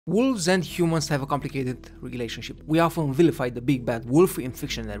Wolves and humans have a complicated relationship. We often vilify the big bad wolf in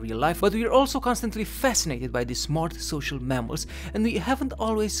fiction and real life, but we are also constantly fascinated by these smart social mammals, and we haven't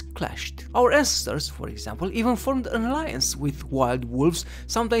always clashed. Our ancestors, for example, even formed an alliance with wild wolves,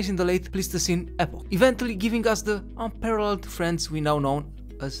 sometimes in the late Pleistocene epoch, eventually giving us the unparalleled friends we now know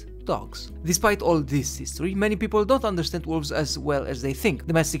as dogs. Despite all this history, many people don't understand wolves as well as they think.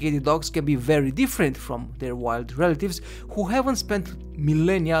 Domesticated dogs can be very different from their wild relatives who haven't spent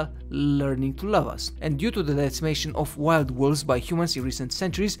millennia learning to love us. And due to the decimation of wild wolves by humans in recent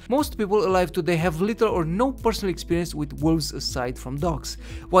centuries, most people alive today have little or no personal experience with wolves aside from dogs.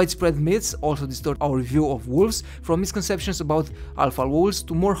 Widespread myths also distort our view of wolves, from misconceptions about alpha wolves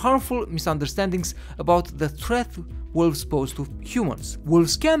to more harmful misunderstandings about the threat wolves pose to humans.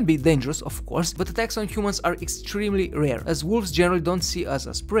 Wolves can be dangerous, of course, but attacks on humans are extremely rare, as wolves generally don't see us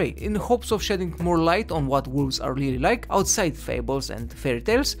as prey. In hopes of shedding more light on what wolves are really like, outside fables and fairy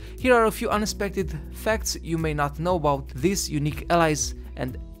tales, here are a few unexpected facts you may not know about these unique allies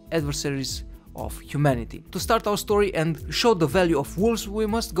and adversaries of humanity. To start our story and show the value of wolves, we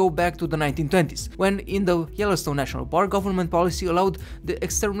must go back to the 1920s, when in the Yellowstone National Park, government policy allowed the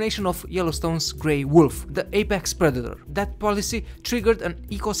extermination of Yellowstone's gray wolf, the apex predator. That policy triggered an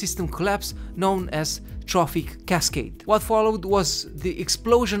ecosystem collapse known as trophic cascade. What followed was the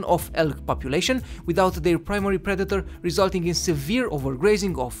explosion of elk population without their primary predator, resulting in severe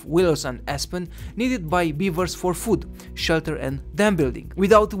overgrazing of willows and aspen needed by beavers for food, shelter and dam building.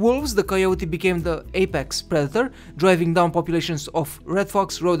 Without wolves, the coyote became the apex predator, driving down populations of red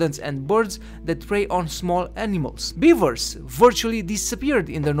fox, rodents and birds that prey on small animals. Beavers virtually disappeared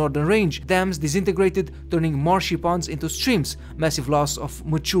in the northern range, dams disintegrated, turning marshy ponds into streams, massive loss of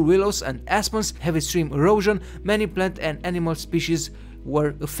mature willows and aspens, heavy stream erosion, many plant and animal species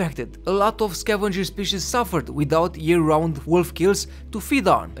were affected. A lot of scavenger species suffered without year-round wolf kills to feed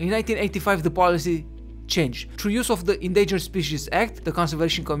on. In 1985 the policy changed. Through use of the Endangered Species Act, the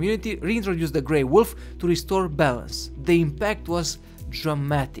conservation community reintroduced the grey wolf to restore balance. The impact was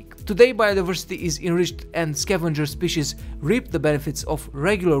dramatic. Today biodiversity is enriched and scavenger species reap the benefits of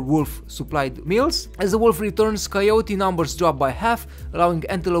regular wolf-supplied meals. As the wolf returns, coyote numbers drop by half, allowing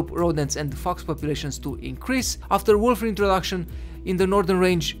antelope, rodents and fox populations to increase. After wolf reintroduction in the northern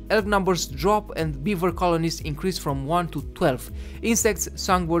range, elk numbers drop and beaver colonies increase from 1 to 12. Insects,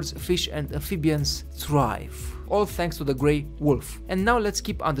 songbirds, fish and amphibians thrive, all thanks to the grey wolf. And now let's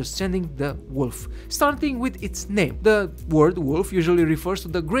keep understanding the wolf, starting with its name. The word wolf usually refers to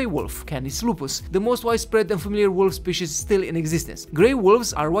the grey wolf, Canis lupus, the most widespread and familiar wolf species still in existence. Grey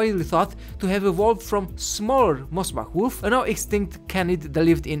wolves are widely thought to have evolved from smaller mossback wolf, a now extinct canid that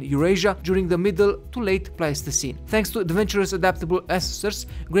lived in Eurasia during the middle to late Pleistocene. Thanks to adventurous adaptable ancestors,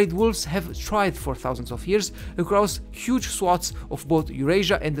 great wolves have thrived for thousands of years across huge swaths of both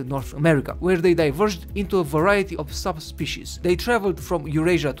Eurasia and North America, where they diverged into a variety of subspecies. They traveled from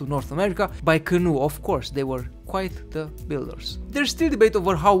Eurasia to North America by canoe, of course, they were quite the builders. There's still debate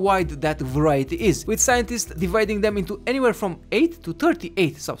over how wide that variety is, with scientists dividing them into anywhere from 8 to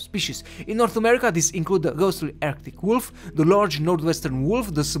 38 subspecies. In North America, these include the ghostly Arctic wolf, the large northwestern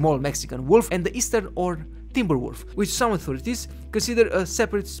wolf, the small Mexican wolf, and the eastern or timber wolf, which some authorities consider a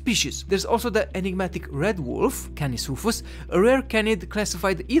separate species. There's also the enigmatic red wolf, Canis rufus, a rare canid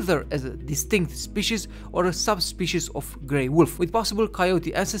classified either as a distinct species or a subspecies of grey wolf, with possible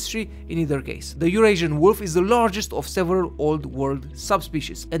coyote ancestry in either case. The Eurasian wolf is the largest of several Old World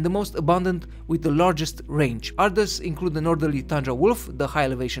subspecies, and the most abundant with the largest range. Others include the northerly tundra wolf, the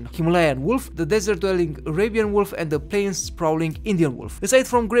high-elevation Himalayan wolf, the desert-dwelling Arabian wolf, and the plains-prowling Indian wolf. Aside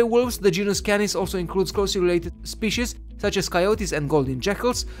from grey wolves, the genus Canis also includes closely related species such as coyotes and golden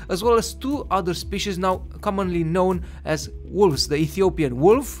jackals, as well as two other species now commonly known as wolves, the Ethiopian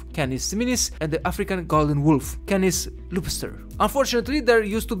wolf, Canis similis, and the African golden wolf, Canis lupister. Unfortunately, there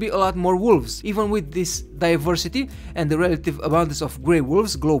used to be a lot more wolves. Even with this diversity and the relative abundance of grey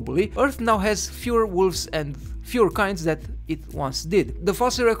wolves globally, Earth now has fewer wolves and fewer kinds that it once did. The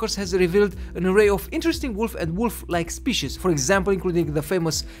fossil records has revealed an array of interesting wolf and wolf-like species, for example including the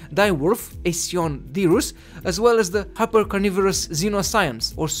famous direwolf, Aesiondirus, as well as the hypercarnivorous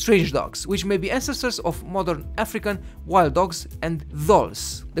Xenocyans, or strange dogs, which may be ancestors of modern African wild dogs and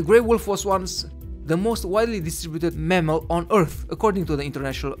dholes. The grey wolf was once the most widely distributed mammal on Earth, according to the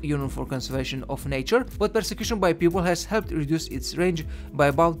International Union for Conservation of Nature, but persecution by people has helped reduce its range by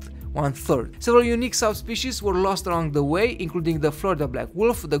about 1/3. Several unique subspecies were lost along the way, including the Florida black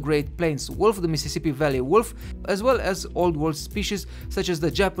wolf, the Great Plains wolf, the Mississippi Valley wolf, as well as Old World species such as the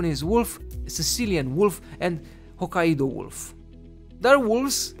Japanese wolf, Sicilian wolf, and Hokkaido wolf.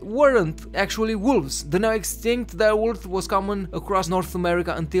 Direwolves weren't actually wolves. The now extinct direwolf was common across North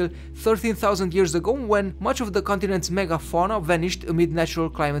America until 13,000 years ago, when much of the continent's megafauna vanished amid natural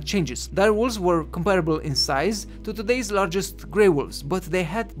climate changes. Direwolves were comparable in size to today's largest grey wolves, but they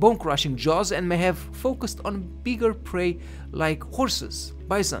had bone-crushing jaws and may have focused on bigger prey like horses,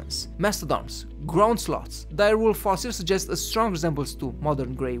 bisons, mastodons, ground sloths. Direwolf fossils suggest a strong resemblance to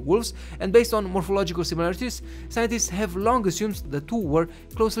modern grey wolves, and based on morphological similarities, scientists have long assumed the two were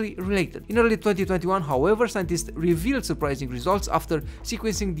closely related. In early 2021, however, scientists revealed surprising results after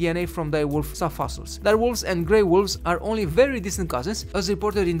sequencing DNA from direwolf subfossils. Direwolves and grey wolves are only very distant cousins, as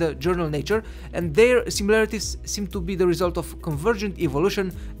reported in the journal Nature, and their similarities seem to be the result of convergent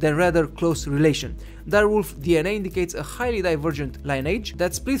evolution than rather close relation. Direwolf DNA indicates a highly divergent lineage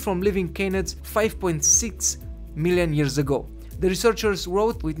that split from living canids 5.6 million years ago. The researchers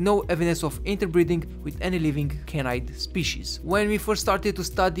wrote with no evidence of interbreeding with any living canid species. When we first started to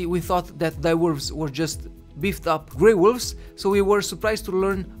study, we thought that direwolves were just beefed up grey wolves, so we were surprised to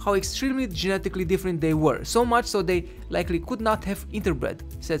learn how extremely genetically different they were, so much so they likely could not have interbred,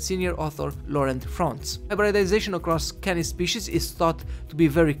 said senior author Laurent Frantz. Hybridization across canid species is thought to be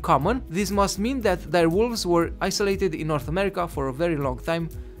very common. This must mean that direwolves were isolated in North America for a very long time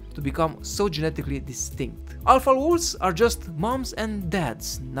to become so genetically distinct. Alpha wolves are just moms and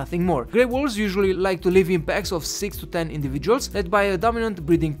dads, nothing more. Grey wolves usually like to live in packs of 6 to 10 individuals, led by a dominant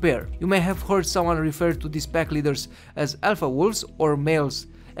breeding pair. You may have heard someone refer to these pack leaders as alpha wolves, or males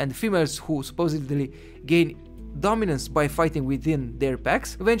and females who supposedly gain dominance by fighting within their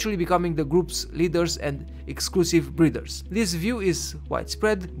packs, eventually becoming the group's leaders and exclusive breeders. This view is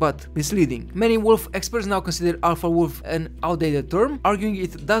widespread but misleading. Many wolf experts now consider alpha wolf an outdated term, arguing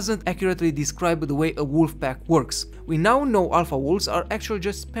it doesn't accurately describe the way a wolf pack works. We now know alpha wolves are actually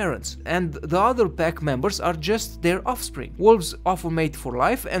just parents, and the other pack members are just their offspring. Wolves often mate for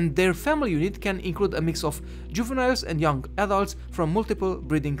life, and their family unit can include a mix of juveniles and young adults from multiple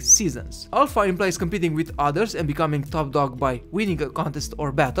breeding seasons. Alpha implies competing with others and becoming top dog by winning a contest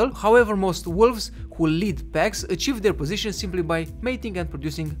or battle. However, most wolves who lead packs achieve their position simply by mating and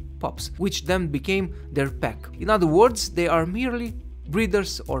producing pups, which then became their pack. In other words, they are merely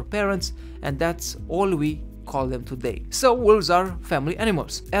breeders or parents, and that's all we call them today. So wolves are family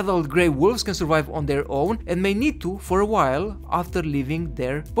animals. Adult grey wolves can survive on their own and may need to for a while after leaving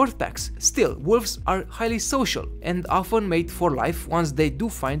their birth packs. Still, wolves are highly social and often mate for life once they do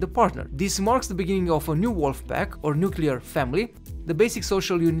find a partner. This marks the beginning of a new wolf pack or nuclear family, the basic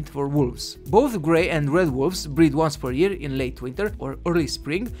social unit for wolves. Both grey and red wolves breed once per year in late winter or early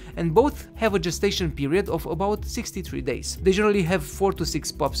spring, and both have a gestation period of about 63 days. They generally have 4 to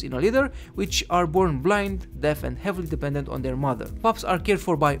 6 pups in a litter, which are born blind, deaf and heavily dependent on their mother. Pups are cared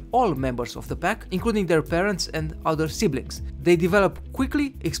for by all members of the pack, including their parents and other siblings. They develop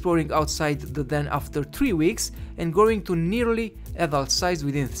quickly, exploring outside the den after 3 weeks and growing to nearly adult size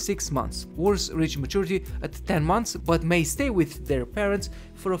within 6 months. Wolves reach maturity at 10 months but may stay with their parents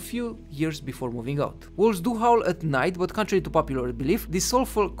for a few years before moving out. Wolves do howl at night, but contrary to popular belief, these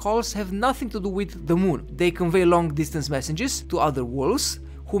soulful calls have nothing to do with the moon. They convey long-distance messages to other wolves,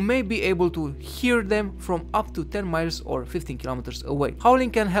 who may be able to hear them from up to 10 miles or 15 kilometers away.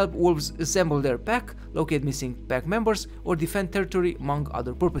 Howling can help wolves assemble their pack, locate missing pack members, or defend territory, among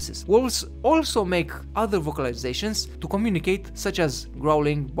other purposes. Wolves also make other vocalizations to communicate, such as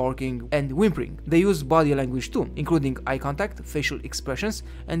growling, barking, and whimpering. They use body language too, including eye contact, facial expressions,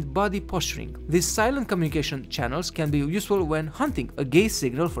 and body posturing. These silent communication channels can be useful when hunting. A gaze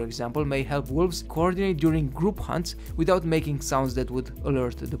signal, for example, may help wolves coordinate during group hunts without making sounds that would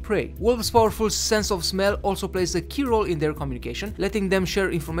alert the prey. Wolves' powerful sense of smell also plays a key role in their communication, letting them share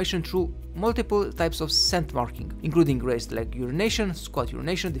information through multiple types of scent marking, including raised leg urination, squat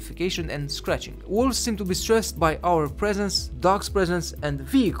urination, defecation, and scratching. Wolves seem to be stressed by our presence, dogs' presence, and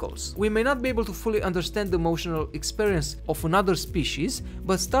vehicles. We may not be able to fully understand the emotional experience of another species,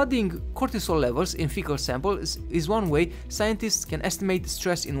 but studying cortisol levels in fecal samples is one way scientists can estimate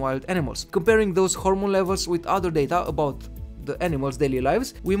stress in wild animals. Comparing those hormone levels with other data about the animals' daily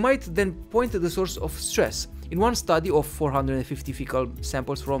lives, we might then point to the source of stress. In one study of 450 fecal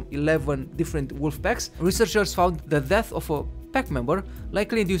samples from 11 different wolf packs, researchers found the death of a pack member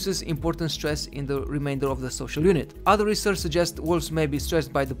likely induces important stress in the remainder of the social unit. Other research suggests wolves may be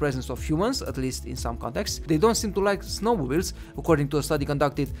stressed by the presence of humans, at least in some contexts. They don't seem to like snowmobiles, according to a study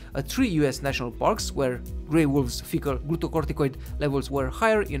conducted at 3 US national parks, where grey wolves' fecal glucocorticoid levels were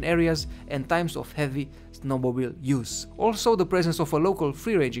higher in areas and times of heavy snowmobile use. Also, the presence of a local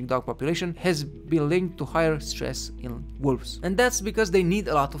free-ranging dog population has been linked to higher stress in wolves. And that's because they need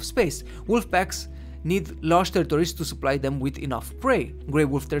a lot of space. Wolf packs need large territories to supply them with enough prey. Grey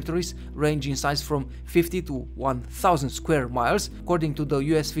wolf territories range in size from 50 to 1,000 square miles, according to the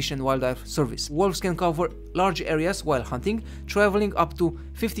US Fish and Wildlife Service. Wolves can cover large areas while hunting, traveling up to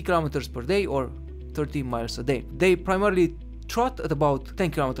 50 kilometers per day or 30 miles a day. They primarily trot at about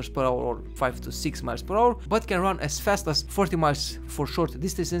 10 km per hour or 5 to 6 miles per hour, but can run as fast as 40 miles for short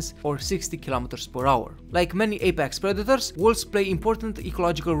distances or 60 km per hour. Like many apex predators, wolves play important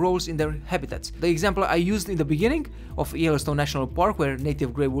ecological roles in their habitats. The example I used in the beginning of Yellowstone National Park, where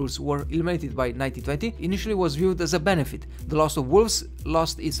native grey wolves were eliminated by 1920, initially was viewed as a benefit. The loss of wolves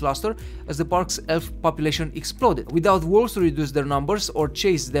lost its luster as the park's elk population exploded. Without wolves to reduce their numbers or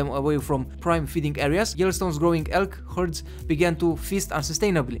chase them away from prime feeding areas, Yellowstone's growing elk herds began to feast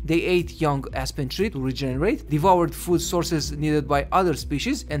unsustainably. They ate young aspen tree to regenerate, devoured food sources needed by other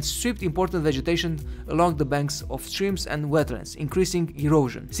species, and stripped important vegetation along the banks of streams and wetlands, increasing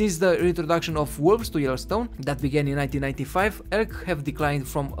erosion. Since the reintroduction of wolves to Yellowstone, that began in 1995, elk have declined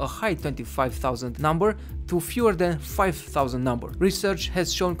from a high 25,000 number to fewer than 5,000 number. Research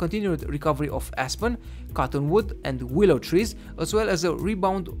has shown continued recovery of aspen, cottonwood, and willow trees, as well as a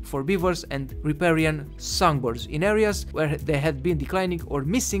rebound for beavers and riparian songbirds in areas where they had been declining or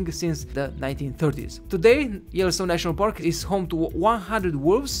missing since the 1930s. Today, Yellowstone National Park is home to 100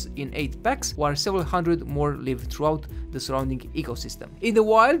 wolves in 8 packs, while several hundred more live throughout the surrounding ecosystem. In the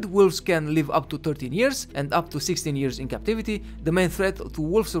wild, wolves can live up to 13 years and up to 16 years in captivity. The main threat to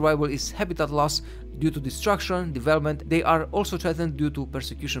wolf survival is habitat loss due to destruction, development. They are also threatened due to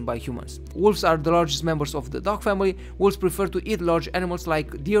persecution by humans. Wolves are the largest members of the dog family. Wolves prefer to eat large animals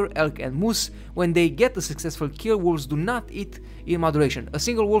like deer, elk, and moose. When they get a successful kill, wolves do not eat in moderation. A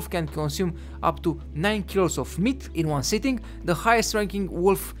single wolf can consume up to 9 kilos of meat in one sitting. The highest ranking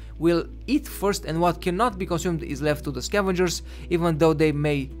wolf will eat first, and what cannot be consumed is left to the scavengers, even though they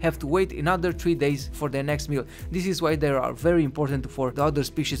may have to wait another 3 days for their next meal. This is why they are very important for the other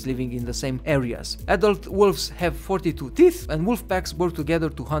species living in the same areas. Adult wolves have 42 teeth, and wolf packs work together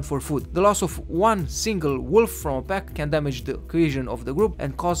to hunt for food. The loss of one single wolf from a pack can damage the cohesion of the group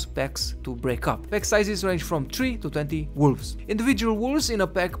and cause packs to break up. Pack sizes range from 3 to 20 wolves. Individual wolves in a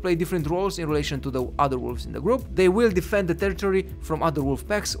pack play different roles in relation to the other wolves in the group. They will defend the territory from other wolf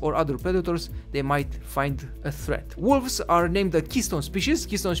packs or other predators they might find a threat. Wolves are named a keystone species.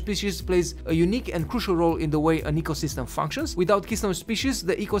 Keystone species plays a unique and crucial role in the way an ecosystem functions. Without keystone species,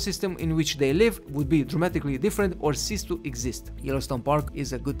 the ecosystem in which they live would be dramatically different or cease to exist. Yellowstone Park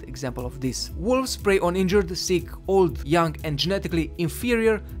is a good example of this. Wolves prey on injured, sick, old, young, and genetically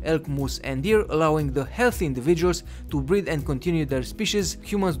inferior elk, moose, and deer, allowing the healthy individuals to breed and continue their species.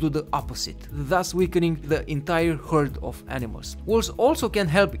 Humans do the opposite, thus weakening the entire herd of animals. Wolves also can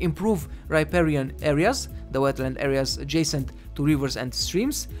help improve riparian areas, the wetland areas adjacent to rivers and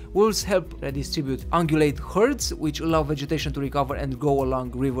streams. Wolves help redistribute ungulate herds, which allow vegetation to recover and grow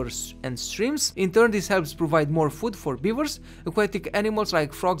along rivers and streams. In turn, this helps provide more food for beavers. Aquatic animals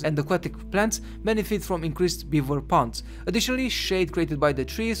like frogs and aquatic plants benefit from increased beaver ponds. Additionally, shade created by the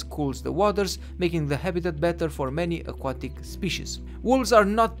trees cools the waters, making the habitat better for many aquatic species. Wolves are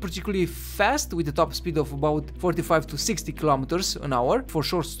not particularly fast, with a top speed of about 45 to 60 kilometers an hour for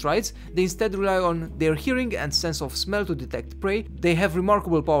short strides. They instead rely on their hearing and sense of smell to detect prey. They have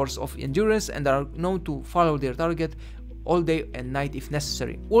remarkable powers of endurance and are known to follow their target all day and night if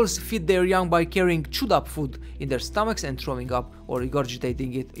necessary. Wolves feed their young by carrying chewed up food in their stomachs and throwing up or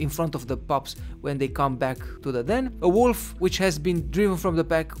regurgitating it in front of the pups when they come back to the den. A wolf which has been driven from the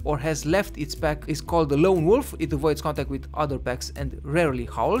pack or has left its pack is called a lone wolf. It avoids contact with other packs and rarely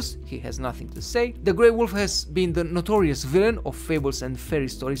howls. He has nothing to say. The grey wolf has been the notorious villain of fables and fairy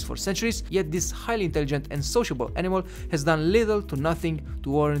stories for centuries, yet this highly intelligent and sociable animal has done little to nothing to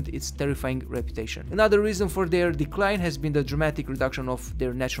warrant its terrifying reputation. Another reason for their decline has been the dramatic reduction of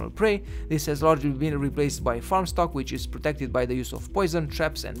their natural prey. This has largely been replaced by farm stock, which is protected by the use of poison,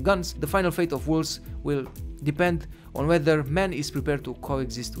 traps, and guns. The final fate of wolves will depend on whether man is prepared to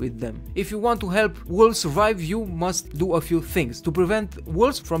coexist with them. If you want to help wolves survive, you must do a few things to prevent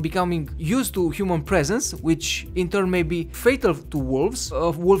wolves from becoming used to human presence, which in turn may be fatal to wolves.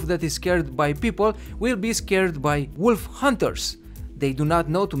 A wolf that is scared by people will be scared by wolf hunters. They do not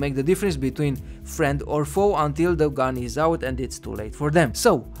know to make the difference between friend or foe until the gun is out and it's too late for them.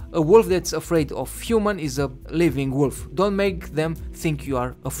 So, a wolf that's afraid of human is a living wolf. Don't make them think you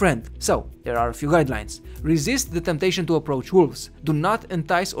are a friend. So, there are a few guidelines. Resist the temptation to approach wolves. Do not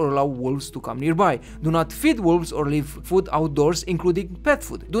entice or allow wolves to come nearby. Do not feed wolves or leave food outdoors, including pet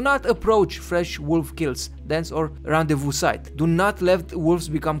food. Do not approach fresh wolf kills, dens, or rendezvous site. Do not let wolves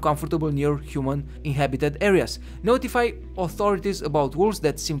become comfortable near human inhabited areas. Notify authorities about wolves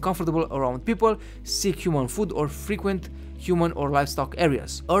that seem comfortable around people, seek human food, or frequent human or livestock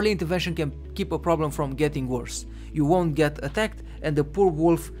areas. Early intervention can keep a problem from getting worse. You won't get attacked, and the poor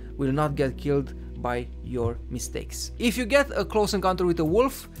wolf will not get killed by your mistakes. If you get a close encounter with a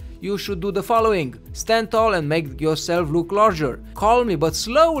wolf, you should do the following. Stand tall and make yourself look larger. Calmly but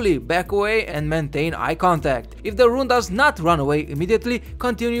slowly back away and maintain eye contact. If the rune does not run away immediately,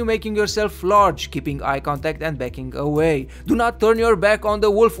 continue making yourself large, keeping eye contact and backing away. Do not turn your back on the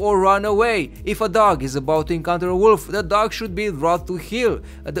wolf or run away. If a dog is about to encounter a wolf, the dog should be brought to heel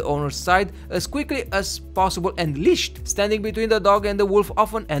at the owner's side as quickly as possible and leashed. Standing between the dog and the wolf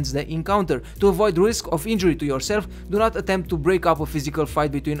often ends the encounter. To avoid risk of injury to yourself, do not attempt to break up a physical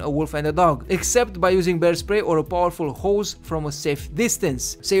fight between a wolf and a dog, except by using bear spray or a powerful hose from a safe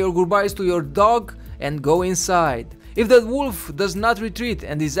distance. Say your goodbyes to your dog and go inside. If the wolf does not retreat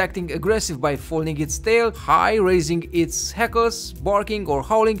and is acting aggressive by folding its tail high, raising its hackles, barking or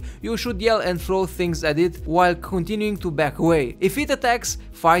howling, you should yell and throw things at it while continuing to back away. If it attacks,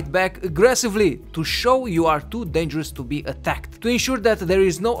 fight back aggressively to show you are too dangerous to be attacked. To ensure that there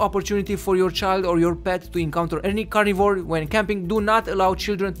is no opportunity for your child or your pet to encounter any carnivore when camping, do not allow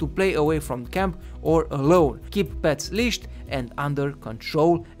children to play away from camp or alone. Keep pets leashed and under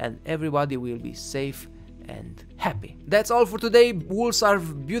control, and everybody will be safe and happy. That's all for today. Wolves are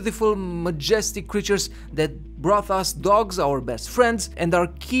beautiful, majestic creatures that brought us dogs, our best friends, and are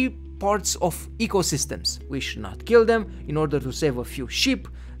key parts of ecosystems. We should not kill them in order to save a few sheep.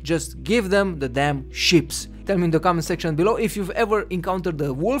 Just give them the damn sheeps. Tell me in the comment section below if you've ever encountered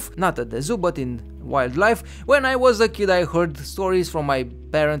a wolf, not at the zoo but in wildlife. When I was a kid, I heard stories from my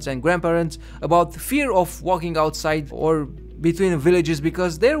parents and grandparents about fear of walking outside or between villages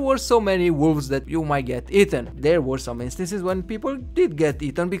because there were so many wolves that you might get eaten. There were some instances when people did get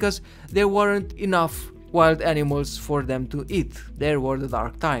eaten because there weren't enough wild animals for them to eat. There were the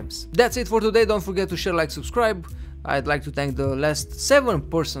dark times. That's it for today. Don't forget to share, like, subscribe. I'd like to thank the last 7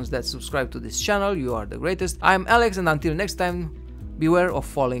 persons that subscribed to this channel. You are the greatest. I'm Alex, and until next time, beware of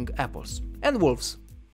falling apples and wolves.